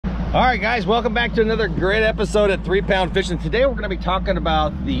All right, guys, welcome back to another great episode at 3 Pound Fishing. Today we're going to be talking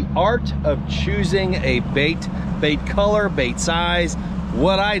about the art of choosing a bait color, bait size,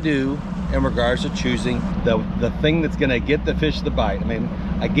 what I do in regards to choosing the thing that's going to get the fish to bite. I mean,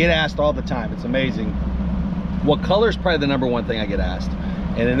 I get asked all the time. It's amazing. What color is probably the number one thing I get asked.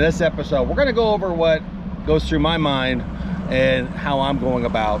 And in this episode, we're going to go over what goes through my mind and how I'm going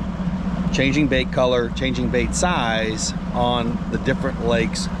about changing bait color, changing bait size on the different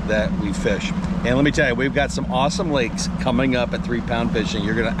lakes that we fish. And let me tell you, we've got some awesome lakes coming up at 3 Pound Fishing.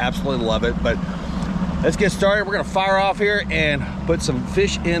 You're gonna absolutely love it. But let's get started. We're gonna fire off here and put some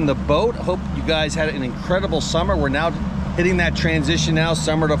fish in the boat. I hope you guys had an incredible summer. We're now hitting that transition now,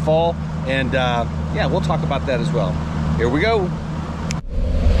 summer to fall. And yeah, we'll talk about that as well. Here we go.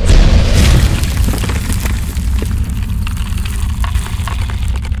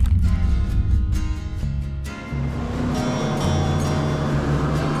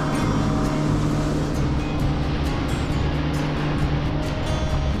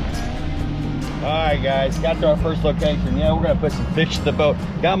 Alright guys, got to our first location. Yeah, we're gonna put some fish in the boat.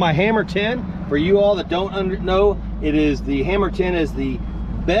 Got my Hammer 10. For you all that don't know, the Hammer 10 is the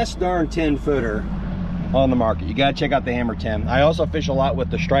best darn 10 footer on the market. You gotta check out the Hammer 10. I also fish a lot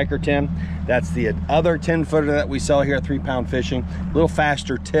with the Striker 10. That's the other 10 footer that we sell here at 3 Pound Fishing. A little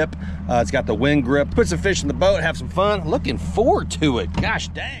faster tip. It's got the wind grip. Put some fish in the boat, have some fun. Looking forward to it. Gosh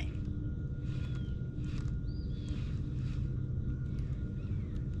dang.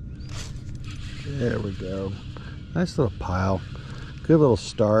 There we go. Nice little pile. Good little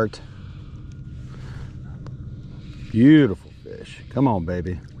start. Beautiful fish. Come on,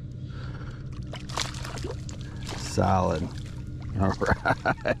 baby. Solid. All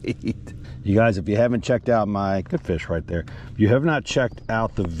right. You guys, if you haven't checked out my, good fish right there. If you have not checked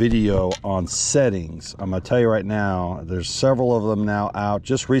out the video on settings, I'm gonna tell you right now, there's several of them now out.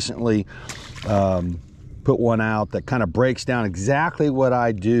 Just recently put one out that kind of breaks down exactly what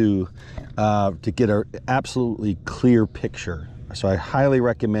I do to get an absolutely clear picture. So I highly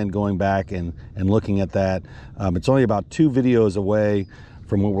recommend going back and looking at that. It's only about 2 videos away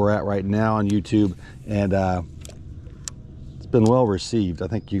from where we're at right now on YouTube, and it's been well received. I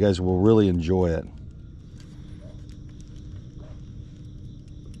think you guys will really enjoy it.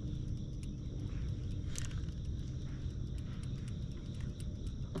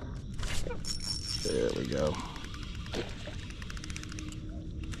 There we go.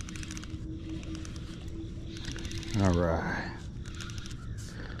 All right.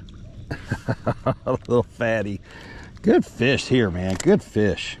 A little fatty. Good fish here, man. Good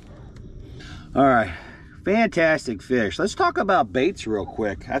fish. All right. Fantastic fish. Let's talk about baits real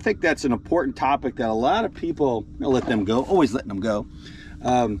quick. I think that's an important topic that a lot of people, I'll let them go, always letting them go.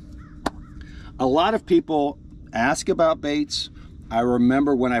 A lot of people ask about baits. I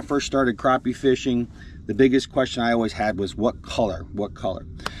remember when I first started crappie fishing, the biggest question I always had was what color? What color?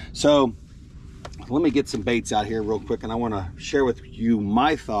 So let me get some baits out here real quick, and I want to share with you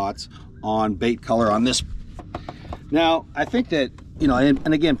my thoughts on bait color on this. Now, I think that, you know,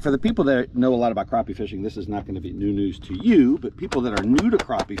 and again, for the people that know a lot about crappie fishing, this is not going to be new news to you, but people that are new to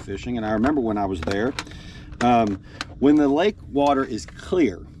crappie fishing, and I remember when I was there, when the lake water is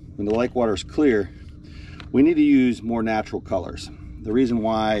clear, we need to use more natural colors. The reason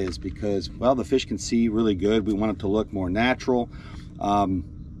why is because, well, the fish can see really good. We want it to look more natural.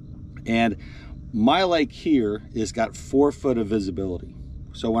 And my lake here is got 4 foot of visibility.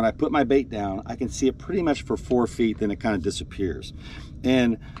 So when I put my bait down, I can see it pretty much for 4 feet, then it kind of disappears.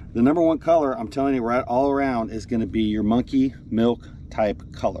 And the number one color, I'm telling you right all around, is going to be your monkey milk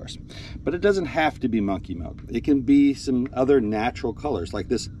type colors. But it doesn't have to be monkey milk. It can be some other natural colors like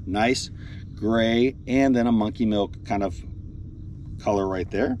this nice gray and then a monkey milk kind of color right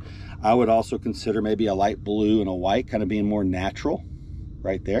there. I would also consider maybe a light blue and a white kind of being more natural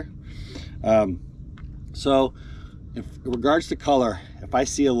right there. So in regards to color, if I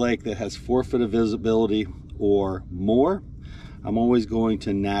see a lake that has 4 foot of visibility or more, I'm always going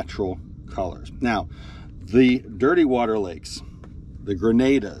to natural colors. Now, the dirty water lakes, the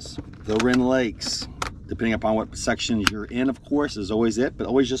Grenadas, the Wren Lakes, depending upon what sections you're in, of course, is always it, but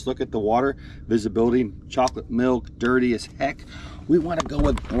always just look at the water visibility. Chocolate milk, dirty as heck. We want to go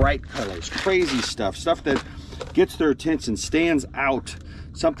with bright colors, crazy stuff that gets their attention, stands out,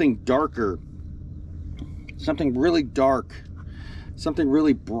 something darker, something really dark, something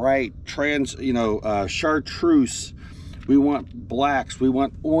really bright, chartreuse. We want blacks, we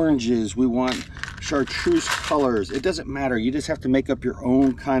want oranges, we want chartreuse colors. It doesn't matter. You just have to make up your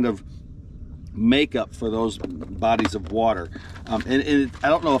own kind of makeup for those bodies of water. And I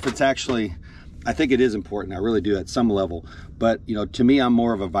don't know if it's actually I think it is important. I really do at some level. But, you know, to me, I'm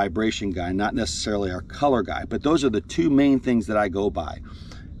more of a vibration guy, not necessarily a color guy. But those are the two main things that I go by.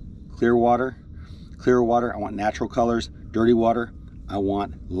 Clear water, I want natural colors. Dirty water, I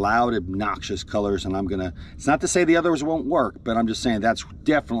want loud, obnoxious colors. And I'm gonna, it's not to say the others won't work, but I'm just saying that's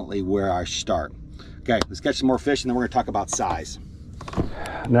definitely where I start. Okay, let's catch some more fish and then we're gonna talk about size.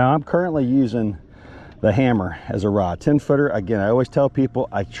 Now I'm currently using the hammer as a rod. 10-footer, again, I always tell people,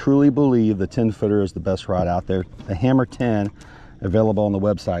 I truly believe the 10-footer is the best rod out there. The Hammer 10, available on the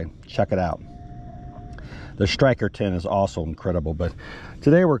website, check it out. The Striker 10 is also incredible, but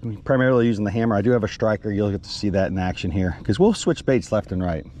today we're primarily using the hammer. I do have a Striker, you'll get to see that in action here, because we'll switch baits left and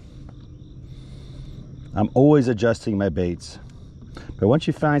right. I'm always adjusting my baits, but once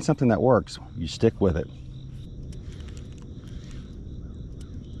you find something that works, you stick with it.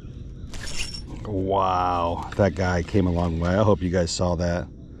 Wow, that guy came a long way. I hope you guys saw that.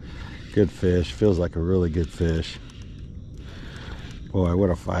 Good fish. Feels like a really good fish. Boy, what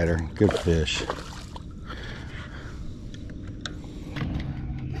a fighter. Good fish.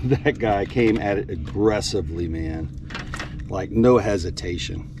 That guy came at it aggressively, man. Like no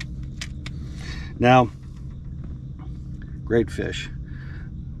hesitation. Now, great fish.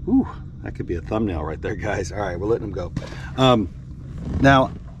 Ooh, that could be a thumbnail right there, guys. All right, we're letting him go.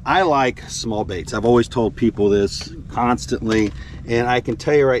 Now, I like small baits. I've always told people this constantly, and I can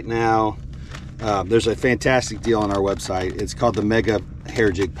tell you right now, there's a fantastic deal on our website. It's called the Mega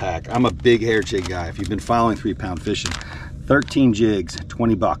Hair Jig Pack. I'm a big hair jig guy. If you've been following 3-pound fishing, 13 jigs,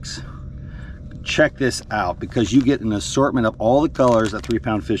 20 bucks. Check this out, because you get an assortment of all the colors that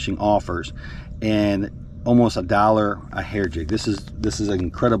 3-pound fishing offers, and almost $1 a hair jig. This is an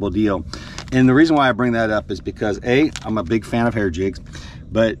incredible deal. And the reason why I bring that up is because A, I'm a big fan of hair jigs.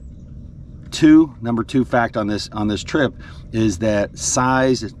 But number two fact on this trip is that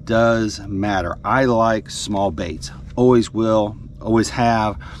size does matter. I like small baits, always will, always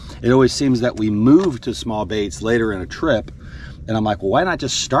have. It always seems that we move to small baits later in a trip, and I'm like, well, why not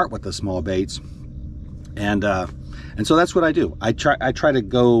just start with the small baits? And so that's what I do. I try to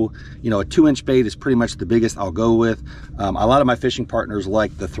go, you know, a 2-inch bait is pretty much the biggest I'll go with. A lot of my fishing partners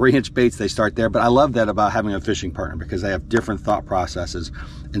like the 3-inch baits, they start there, but I love that about having a fishing partner, because they have different thought processes.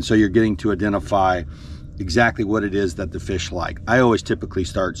 And so you're getting to identify exactly what it is that the fish like. I always typically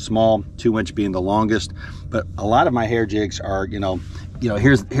start small, 2-inch being the longest, but a lot of my hair jigs are, you know,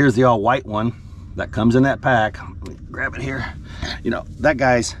 here's the all white one that comes in that pack. Let me grab it here. You know, that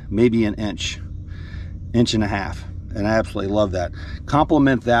guy's maybe an inch and a half. And I absolutely love that.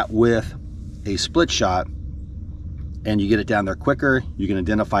 Complement that with a split shot, and you get it down there quicker. You can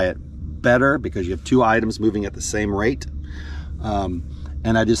identify it better because you have two items moving at the same rate.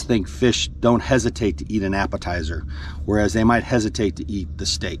 And I just think fish don't hesitate to eat an appetizer, whereas they might hesitate to eat the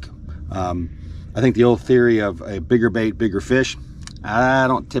steak. I think the old theory of a bigger bait, bigger fish, I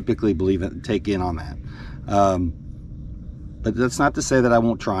don't typically believe it, take in on that. But that's not to say that I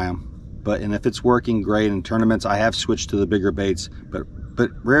won't try them. And if it's working, great. In tournaments, I have switched to the bigger baits, but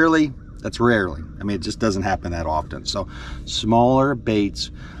rarely, that's rarely. I mean, it just doesn't happen that often. So smaller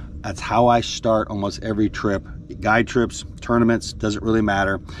baits, that's how I start almost every trip. Guide trips, tournaments, doesn't really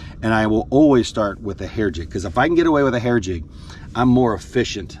matter. And I will always start with a hair jig, because if I can get away with a hair jig, I'm more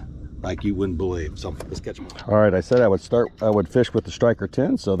efficient like you wouldn't believe. So let's catch them. All right, I said I would fish with the Striker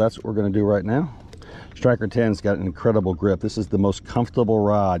 10, so that's what we're gonna do right now. Striker 10's got an incredible grip. This is the most comfortable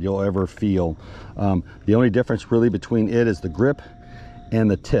rod you'll ever feel. The only difference really between it is the grip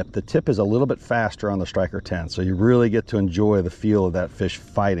and the tip. The tip is a little bit faster on the Striker 10, so you really get to enjoy the feel of that fish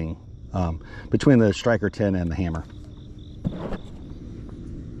fighting between the Striker 10 and the hammer.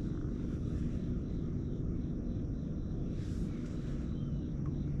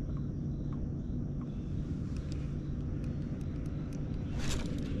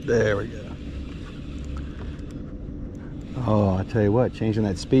 There we go. Oh, I tell you what, changing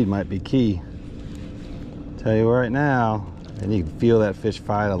that speed might be key. Tell you right now, and you can feel that fish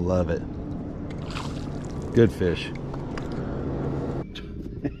fight. I love it. Good fish.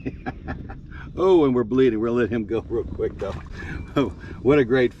 Oh, and we're bleeding. We'll let him go real quick though. Oh, what a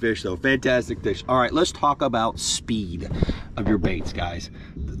great fish though. Fantastic fish. All right, let's talk about speed of your baits, guys.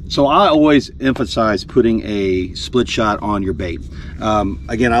 So I always emphasize putting a split shot on your bait.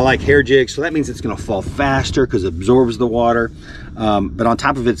 Again, I like hair jigs, so that means it's gonna fall faster because it absorbs the water. But on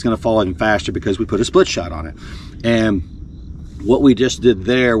top of it, it's gonna fall even faster because we put a split shot on it. And what we just did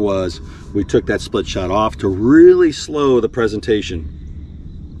there was we took that split shot off to really slow the presentation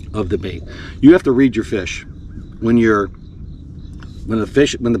of the bait. You have to read your fish when the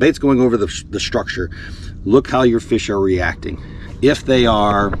bait's going over the structure. Look how your fish are reacting. If they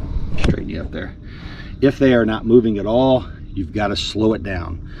are straighten you up there. If they are not moving at all, you've got to slow it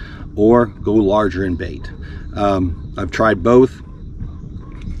down or go larger in bait. I've tried both,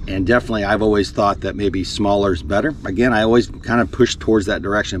 and definitely I've always thought that maybe smaller is better. Again, I always kind of push towards that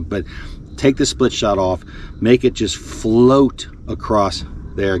direction, but take the split shot off, make it just float across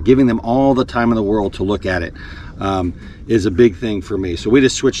there, giving them all the time in the world to look at it is a big thing for me. So we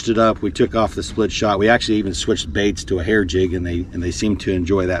just switched it up. We took off the split shot. We actually even switched baits to a hair jig, and they seem to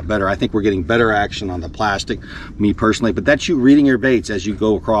enjoy that better. I think we're getting better action on the plastic, me personally, but that's you reading your baits as you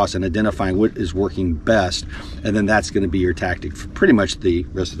go across and identifying what is working best, and then that's going to be your tactic for pretty much the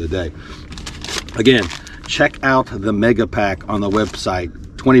rest of the day. Again, check out the mega pack on the website.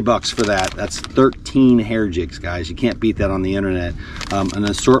 20 bucks for that. That's 13 hair jigs, guys. You can't beat that on the internet. An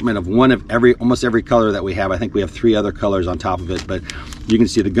assortment of almost every color that we have. I think we have 3 other colors on top of it, but you can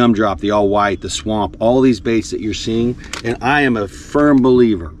see the gumdrop, the all white, the swamp, all these baits that you're seeing. And I am a firm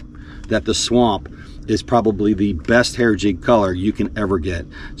believer that the swamp is probably the best hair jig color you can ever get.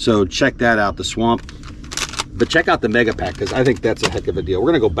 So check that out, the swamp. But check out the mega pack, because I think that's a heck of a deal. We're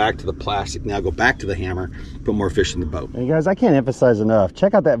gonna go back to the plastic now, go back to the hammer, put more fish in the boat. Hey guys, I can't emphasize enough,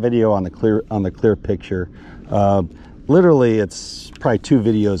 check out that video on the clear picture. Literally, it's probably 2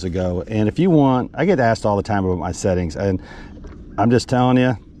 videos ago. And if you want, I get asked all the time about my settings, and I'm just telling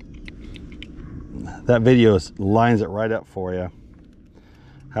you, that video lines it right up for you.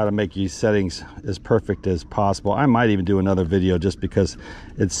 How to make these settings as perfect as possible. I might even do another video just because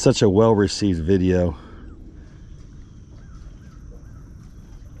it's such a well-received video.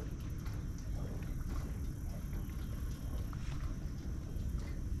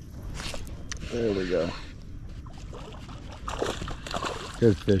 There we go.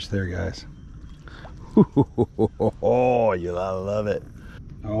 Good fish there, guys. Oh, you love it.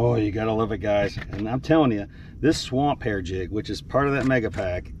 Oh, you gotta love it, guys. And I'm telling you, this swamp hair jig, which is part of that mega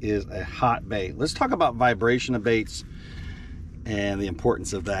pack, is a hot bait. Let's talk about vibration of baits and the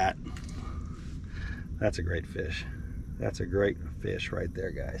importance of that. That's a great fish. That's a great fish right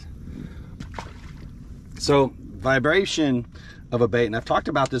there, guys. So vibration of a bait, and I've talked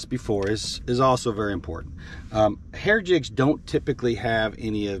about this before, is also very important. Hair jigs don't typically have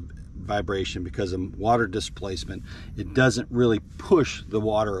any vibration because of water displacement. It doesn't really push the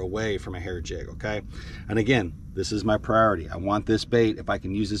water away from a hair jig, okay? And again, this is my priority. I want this bait. If I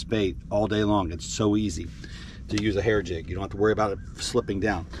can use this bait all day long, it's so easy to use a hair jig. You don't have to worry about it slipping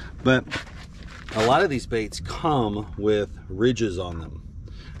down. But a lot of these baits come with ridges on them.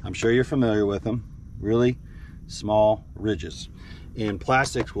 I'm sure you're familiar with them. Really small ridges, and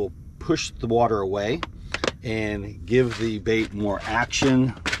plastics will push the water away and give the bait more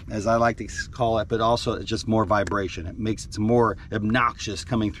action, as I like to call it, but also it's just more vibration. It makes it more obnoxious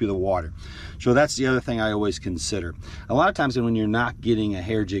coming through the water. So that's the other thing I always consider. A lot of times when you're not getting a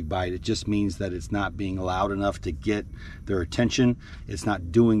hair jig bite, it just means that it's not being loud enough to get their attention. It's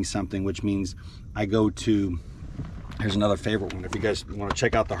not doing something, which means I go to, here's another favorite one. If you guys want to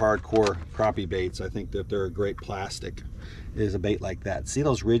check out the hardcore crappie baits, I think that they're a great plastic, is a bait like that. See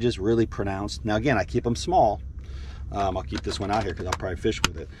those ridges really pronounced? Now again, I keep them small. I'll keep this one out here because I'll probably fish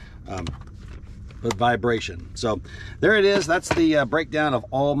with it. But vibration. So there it is. That's the breakdown of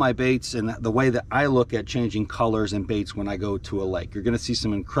all my baits and the way that I look at changing colors and baits when I go to a lake. You're going to see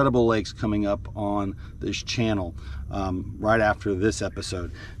some incredible lakes coming up on this channel right after this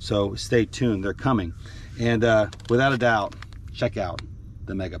episode. So stay tuned. They're coming. And without a doubt, check out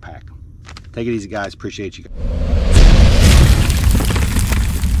the mega pack. Take it easy, guys. Appreciate you.